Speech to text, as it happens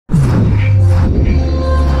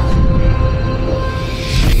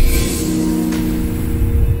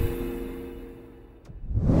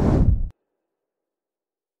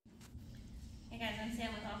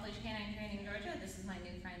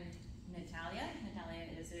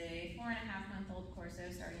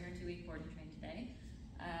Corso, starting her 2-week board and train today.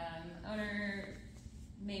 Owner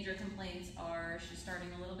major complaints are she's starting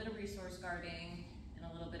a little bit of resource guarding and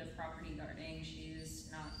a little bit of property guarding. She's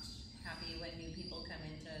not happy when new people come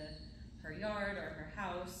into her yard or her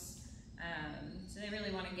house. So they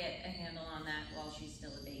really want to get a handle on that while she's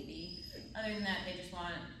still a baby. Other than that, they just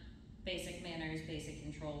want basic manners, basic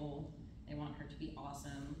control. They want her to be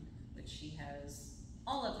awesome, which she has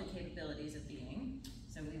all of the capabilities of being.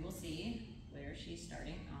 So we will see where she's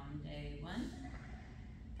starting on day 1.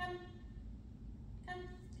 Come, come,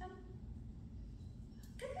 come.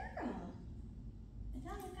 Good girl.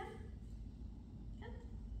 Natalia, come. Come,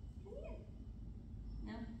 come here.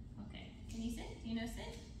 No? Okay. Can you sit? Do you know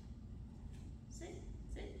sit? Sit,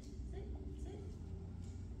 sit, sit, sit,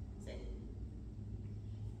 sit.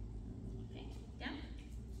 Okay, down.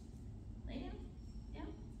 Lay down, down,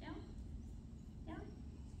 down, down.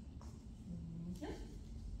 Yep.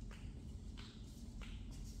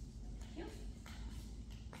 Yep.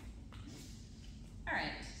 All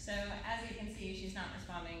right, so as you can see, she's not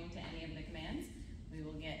responding to any of the commands. We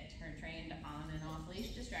will get her trained on and off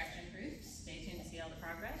leash distraction proofs. Stay tuned to see all the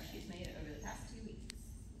progress she's made